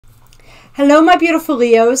Hello, my beautiful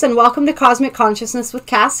Leos, and welcome to Cosmic Consciousness with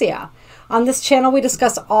Cassia. On this channel, we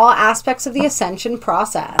discuss all aspects of the Ascension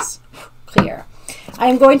process. Clear. I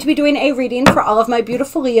am going to be doing a reading for all of my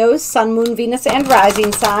beautiful Leos, Sun, Moon, Venus, and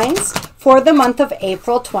Rising signs for the month of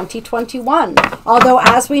April 2021. Although,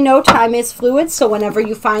 as we know, time is fluid, so whenever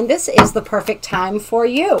you find this is the perfect time for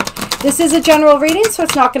you. This is a general reading, so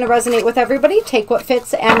it's not going to resonate with everybody. Take what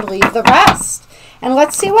fits and leave the rest. And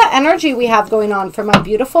let's see what energy we have going on for my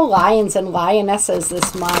beautiful lions and lionesses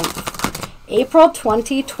this month. April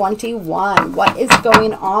 2021. What is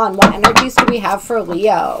going on? What energies do we have for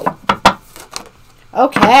Leo?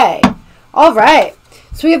 Okay. All right.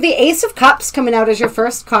 So we have the Ace of Cups coming out as your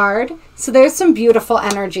first card. So there's some beautiful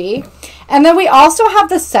energy. And then we also have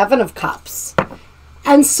the Seven of Cups.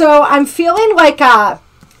 And so I'm feeling like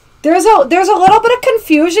there's a little bit of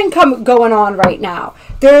confusion going on right now.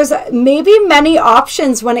 There's maybe many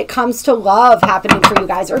options when it comes to love happening for you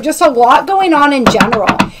guys, or just a lot going on in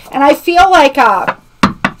general. And I feel like,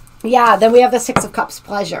 yeah, then we have the Six of Cups,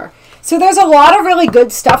 pleasure. So there's a lot of really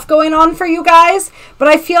good stuff going on for you guys, but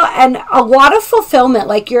I feel, and a lot of fulfillment,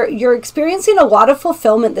 like you're experiencing a lot of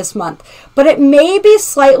fulfillment this month, but it may be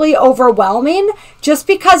slightly overwhelming just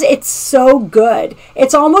because it's so good.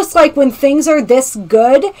 It's almost like when things are this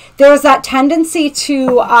good, there's that tendency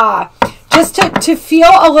to, just to feel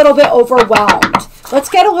a little bit overwhelmed. Let's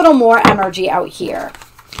get a little more energy out here.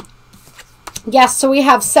 Yes, so we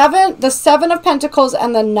have the Seven of Pentacles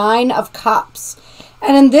and the Nine of Cups.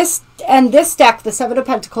 And in this deck, the Seven of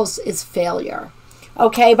Pentacles is failure.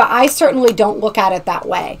 Okay, but I certainly don't look at it that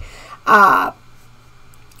way. But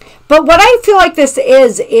what I feel like this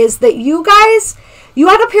is that you guys, you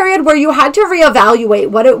had a period where you had to reevaluate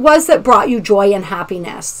what it was that brought you joy and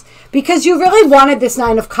happiness. Because you really wanted this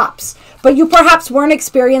Nine of Cups, but you perhaps weren't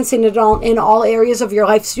experiencing it all in all areas of your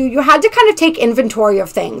life. So you had to kind of take inventory of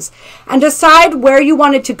things and decide where you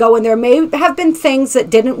wanted to go. And there may have been things that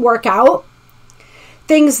didn't work out.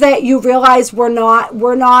 Things that you realized weren't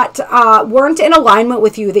in alignment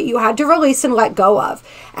with you, that you had to release and let go of.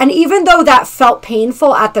 And even though that felt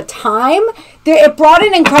painful at the time, it brought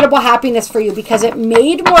an incredible happiness for you because it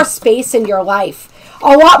made more space in your life.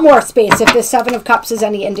 A lot more space, if the Seven of Cups is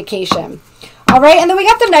any indication. All right, and then we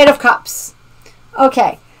got the Knight of Cups.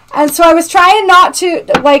 Okay, and so I was trying not to,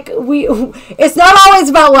 like, it's not always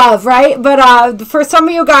about love, right? But for some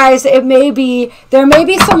of you guys, there may be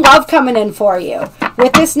some love coming in for you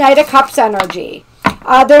with this Knight of Cups energy.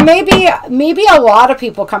 There may be maybe a lot of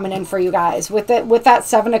people coming in for you guys with that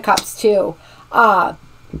Seven of Cups too.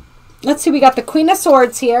 Let's see, we got the Queen of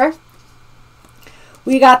Swords here.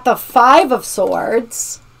 We got the Five of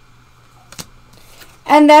Swords.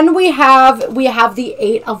 And then we have the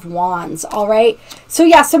Eight of Wands, all right? So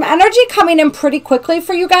yeah, some energy coming in pretty quickly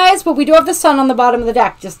for you guys, but we do have the Sun on the bottom of the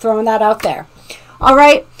deck, just throwing that out there. All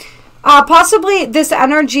right? Possibly this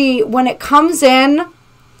energy, when it comes in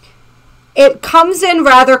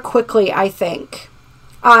rather quickly, I think.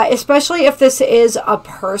 Especially if this is a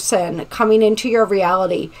person coming into your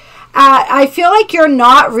reality. I feel like you're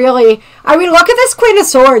not really, I mean, look at this Queen of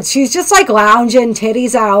Swords. She's just like lounging,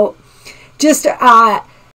 titties out. Just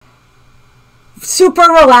super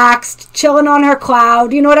relaxed, chilling on her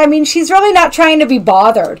cloud. You know what I mean? She's really not trying to be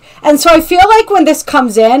bothered. And so I feel like when this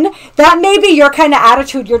comes in, that may be your kind of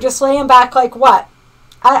attitude. You're just laying back like, what?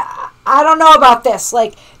 I don't know about this.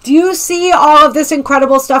 Like, do you see all of this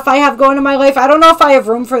incredible stuff I have going in my life? I don't know if I have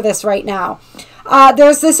room for this right now.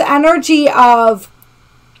 There's this energy of,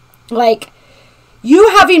 like, you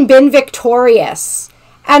having been victorious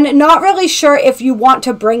and not really sure if you want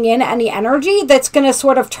to bring in any energy that's going to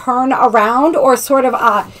sort of turn around or sort of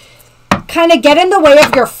kind of get in the way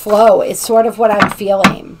of your flow is sort of what I'm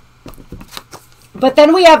feeling. But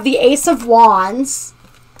then we have the Ace of Wands.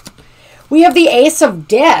 We have the Ace of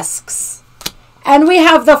Discs. And we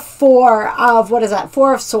have the Four of, what is that?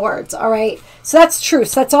 Four of Swords, all right? So that's truth.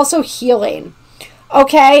 So that's also healing.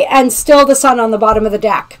 Okay? And still the Sun on the bottom of the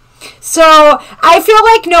deck. So I feel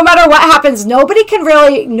like no matter what happens, nobody can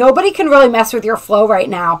really mess with your flow right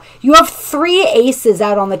now. You have three aces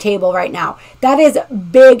out on the table right now. That is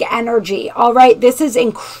big energy. All right. This is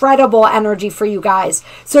incredible energy for you guys.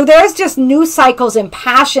 So there's just new cycles in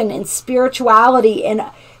passion, in spirituality, in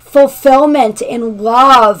fulfillment, in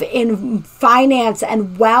love, in finance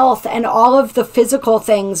and wealth and all of the physical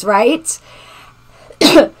things, right?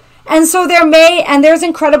 And so there's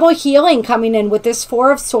incredible healing coming in with this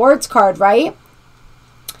Four of Swords card, right?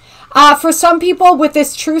 For some people with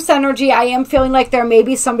this truth energy, I am feeling like there may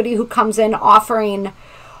be somebody who comes in offering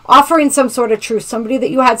offering some sort of truth, somebody that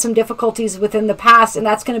you had some difficulties with in the past, and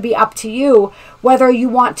that's going to be up to you whether you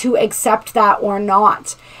want to accept that or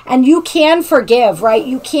not. And you can forgive, right?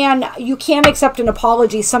 You can accept an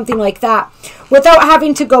apology, something like that, without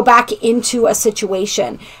having to go back into a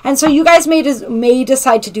situation. And so you guys may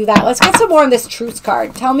decide to do that. Let's get some more on this Truth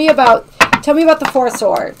card. Tell me about the Four of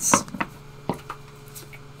Swords.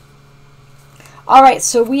 All right,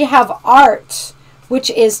 so we have art, which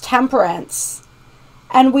is temperance,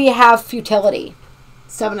 and we have futility,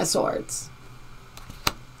 Seven of Swords.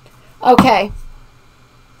 Okay.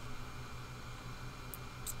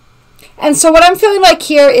 And so what I'm feeling like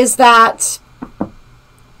here is that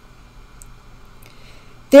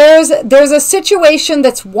there's a situation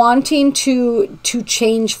that's wanting to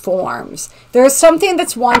change forms. There's something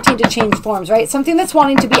that's wanting to change forms, right? Something that's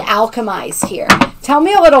wanting to be alchemized here. Tell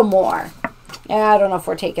me a little more. I don't know if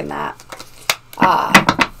we're taking that.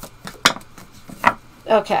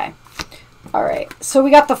 Okay. All right. So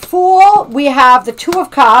we got the Fool. We have the Two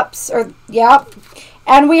of Cups. Yep.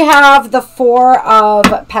 And we have the Four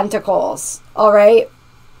of Pentacles. All right.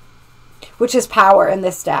 Which is power in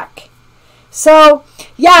this deck. So,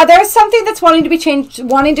 yeah, there's something that's wanting to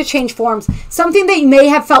change forms. Something that you may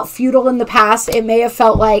have felt futile in the past. It may have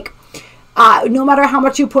felt like no matter how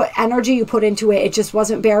much energy you put into it, it just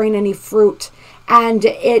wasn't bearing any fruit. And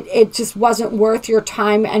it just wasn't worth your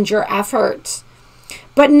time and your effort.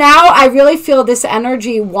 But now I really feel this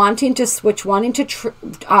energy wanting to switch, wanting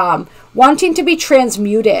to be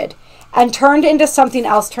transmuted and turned into something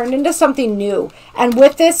else, turned into something new. And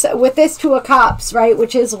with this Two of Cups, right,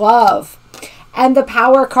 which is love, and the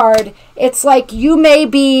Power card, it's like you may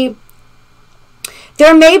be,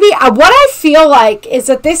 there may be, what I feel like is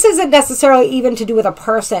that this isn't necessarily even to do with a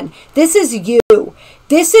person. This is you.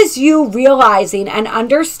 This is you realizing and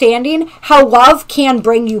understanding how love can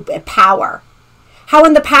bring you power. How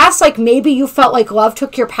in the past, like maybe you felt like love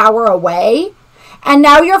took your power away. And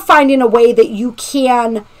now you're finding a way that you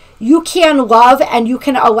can love and you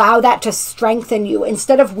can allow that to strengthen you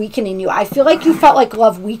instead of weakening you. I feel like you felt like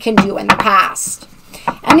love weakened you in the past.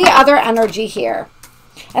 Any other energy here?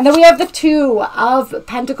 And then we have the Two of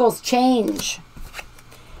Pentacles, change.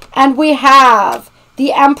 And we have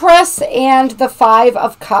the Empress and the Five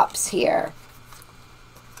of Cups here.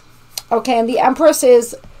 Okay, and the Empress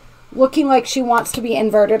is looking like she wants to be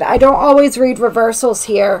inverted. I don't always read reversals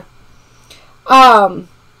here. Tell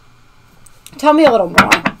me a little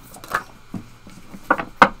more.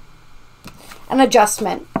 An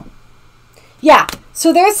adjustment. Yeah,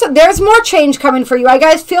 so there's more change coming for you. I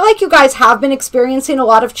guys feel like you guys have been experiencing a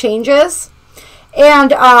lot of changes.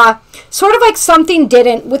 And sort of like something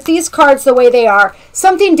didn't, with these cards the way they are,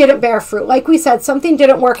 something didn't bear fruit. Like we said, something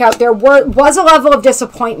didn't work out. There was a level of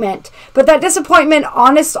disappointment. But that disappointment,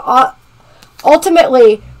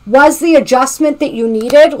 ultimately, was the adjustment that you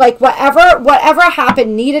needed. Like whatever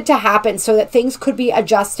happened needed to happen so that things could be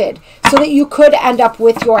adjusted. So that you could end up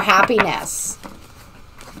with your happiness.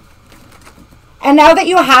 And now that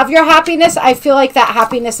you have your happiness, I feel like that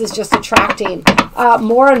happiness is just attracting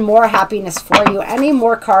more and more happiness for you. Any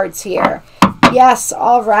more cards here? Yes,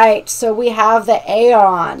 all right. So we have the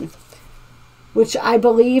Aeon, which I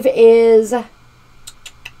believe is,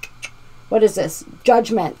 what is this?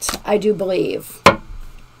 Judgment, I do believe.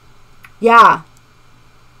 Yeah.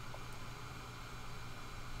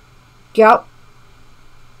 Yep.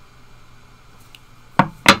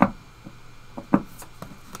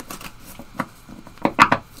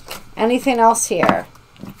 Anything else here?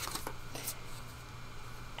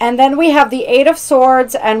 And then we have the Eight of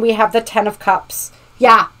Swords and we have the Ten of Cups.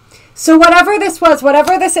 Yeah. So whatever this was,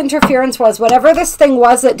 whatever this interference was, whatever this thing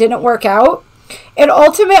was that didn't work out, it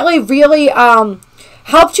ultimately really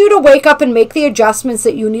helped you to wake up and make the adjustments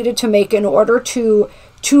that you needed to make in order to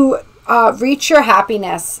reach your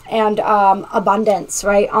happiness and abundance,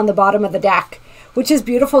 right, on the bottom of the deck, which is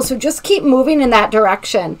beautiful. So just keep moving in that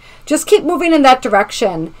direction. Just keep moving in that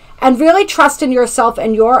direction. And really trust in yourself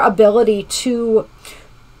and your ability to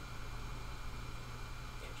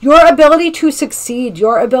succeed,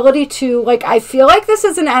 your ability to, like, I feel like this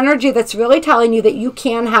is an energy that's really telling you that you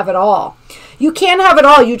can have it all. You can have it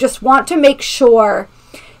all. You just want to make sure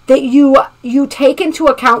that you take into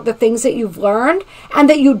account the things that you've learned and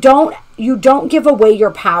that you don't give away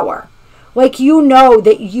your power. Like, you know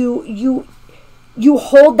that you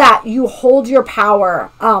hold your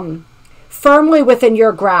power firmly within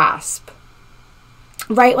your grasp,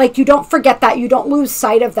 right? Like, you don't forget that. You don't lose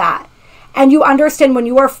sight of that. And you understand when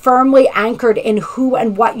you are firmly anchored in who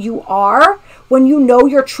and what you are, when you know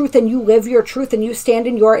your truth and you live your truth and you stand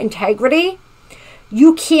in your integrity,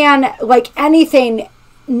 you can, like anything,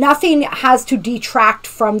 nothing has to detract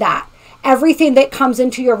from that. Everything that comes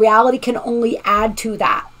into your reality can only add to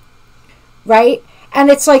that, right? And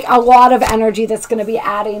it's like a lot of energy that's going to be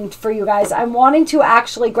adding for you guys. I'm wanting to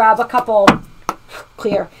actually grab a couple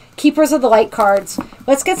clear Keepers of the Light cards.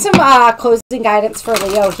 Let's get some closing guidance for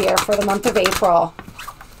Leo here for the month of April.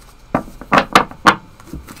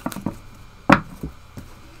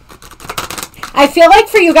 I feel like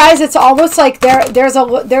for you guys, it's almost like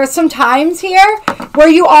there's some times here where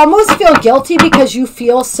you almost feel guilty because you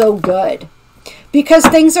feel so good, because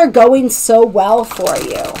things are going so well for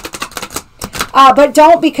you. But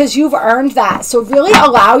don't, because you've earned that. So really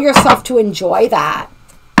allow yourself to enjoy that.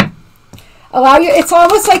 It's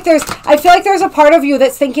almost like I feel like there's a part of you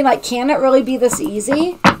that's thinking like, can it really be this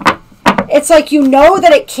easy? It's like, you know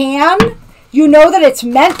that it can, you know that it's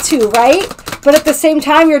meant to, right? But at the same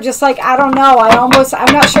time, you're just like, I don't know.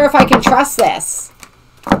 I'm not sure if I can trust this.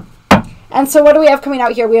 And so what do we have coming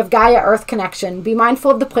out here? We have Gaia Earth connection. Be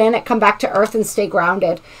mindful of the planet, come back to Earth and stay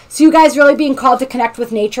grounded. So you guys really being called to connect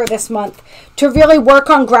with nature this month, to really work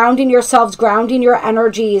on grounding yourselves, grounding your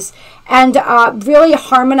energies, and really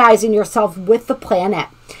harmonizing yourself with the planet.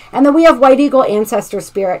 And then we have White Eagle Ancestor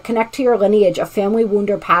Spirit. Connect to your lineage. A family wound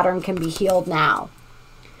or pattern can be healed now.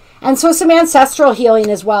 And so some ancestral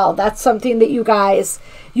healing as well. That's something that you guys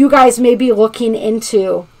may be looking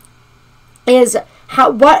into, is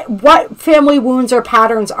what family wounds or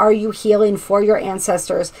patterns are you healing for your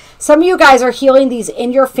ancestors? Some of you guys are healing these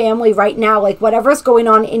in your family right now. Like whatever's going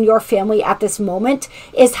on in your family at this moment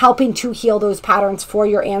is helping to heal those patterns for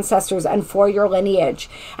your ancestors and for your lineage.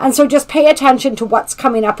 And so just pay attention to what's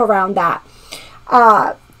coming up around that.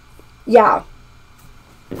 Yeah.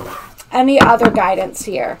 Any other guidance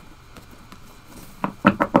here?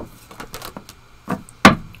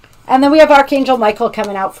 And then we have Archangel Michael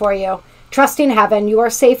coming out for you. Trusting heaven, you are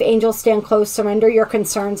safe, angels stand close, surrender your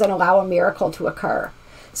concerns and allow a miracle to occur.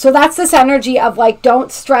 So that's this energy of like,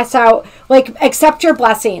 don't stress out, like accept your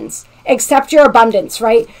blessings, accept your abundance,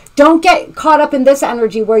 right? Don't get caught up in this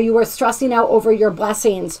energy where you are stressing out over your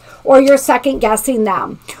blessings, or you're second guessing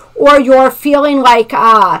them, or you're feeling like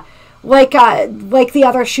the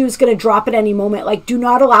other shoe's going to drop at any moment. Like, do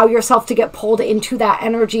not allow yourself to get pulled into that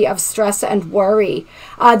energy of stress and worry.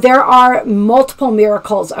 There are multiple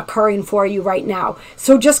miracles occurring for you right now.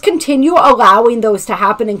 So just continue allowing those to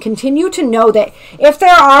happen, and continue to know that if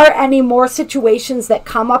there are any more situations that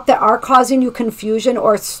come up that are causing you confusion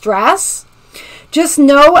or stress, just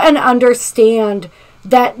know and understand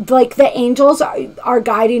that like the angels are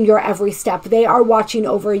guiding your every step. They are watching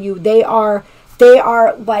over you. They are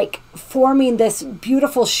like forming this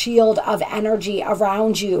beautiful shield of energy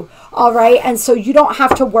around you. All right. And so you don't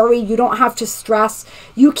have to worry. You don't have to stress.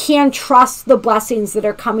 You can trust the blessings that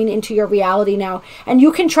are coming into your reality now. And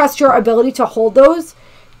you can trust your ability to hold those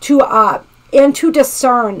and to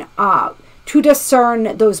discern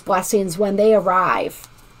those blessings when they arrive.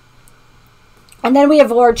 And then we have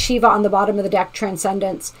Lord Shiva on the bottom of the deck,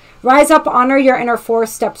 Transcendence. Rise up, honor your inner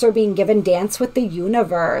force. Steps are being given. Dance with the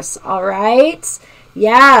universe. All right.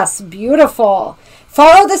 Yes, beautiful.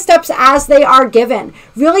 Follow the steps as they are given.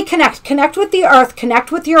 Really connect. Connect with the earth.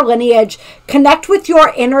 Connect with your lineage. Connect with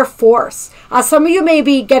your inner force. Some of you may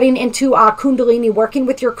be getting into Kundalini, working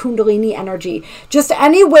with your Kundalini energy. Just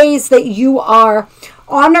any ways that you are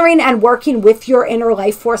honoring and working with your inner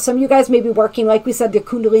life force. Some of you guys may be working, like we said, the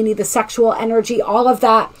Kundalini, the sexual energy, all of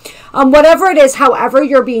that. Whatever it is, however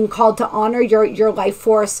you're being called to honor your life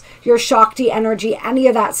force, your Shakti energy, any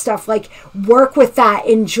of that stuff, like work with that,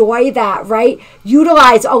 enjoy that, right?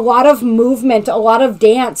 Utilize a lot of movement, a lot of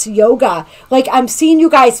dance, yoga. Like I'm seeing you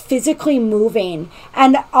guys physically moving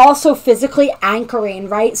and also physically anchoring,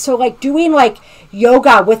 right? So like doing like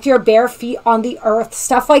yoga with your bare feet on the earth,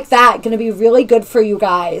 stuff like that, going to be really good for you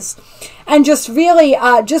guys. And just really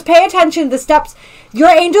just pay attention to the steps. Your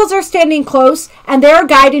angels are standing close and they're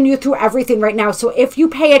guiding you through everything right now. So if you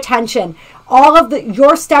pay attention, all of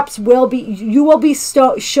your steps will be, you will be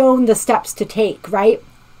shown the steps to take, right?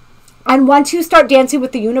 And once you start dancing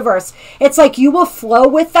with the universe, it's like you will flow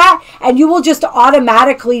with that and you will just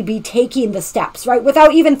automatically be taking the steps, right?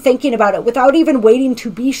 Without even thinking about it, without even waiting to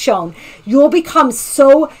be shown. You'll become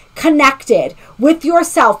so connected with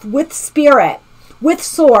yourself, with spirit, with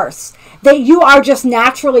source, that you are just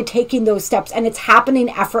naturally taking those steps and it's happening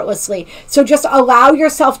effortlessly. So just allow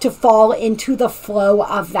yourself to fall into the flow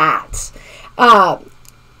of that.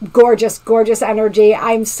 Gorgeous, gorgeous energy.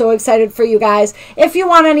 I'm so excited for you guys. If you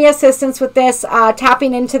want any assistance with this,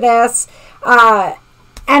 tapping into this,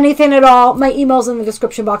 anything at all, my email's in the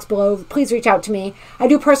description box below. Please reach out to me. I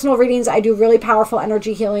do personal readings. I do really powerful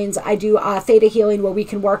energy healings. I do theta healing, where we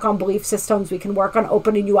can work on belief systems. We can work on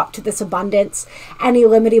opening you up to this abundance, any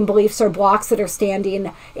limiting beliefs or blocks that are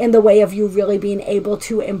standing in the way of you really being able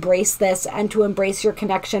to embrace this and to embrace your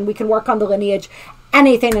connection. We can work on the lineage,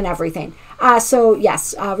 anything and everything. So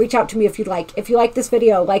yes, reach out to me if you'd like. If you like this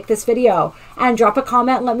video, and drop a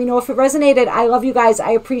comment and let me know if it resonated. I love you guys.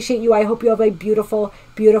 I appreciate you. I hope you have a beautiful,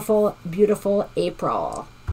 beautiful, beautiful April.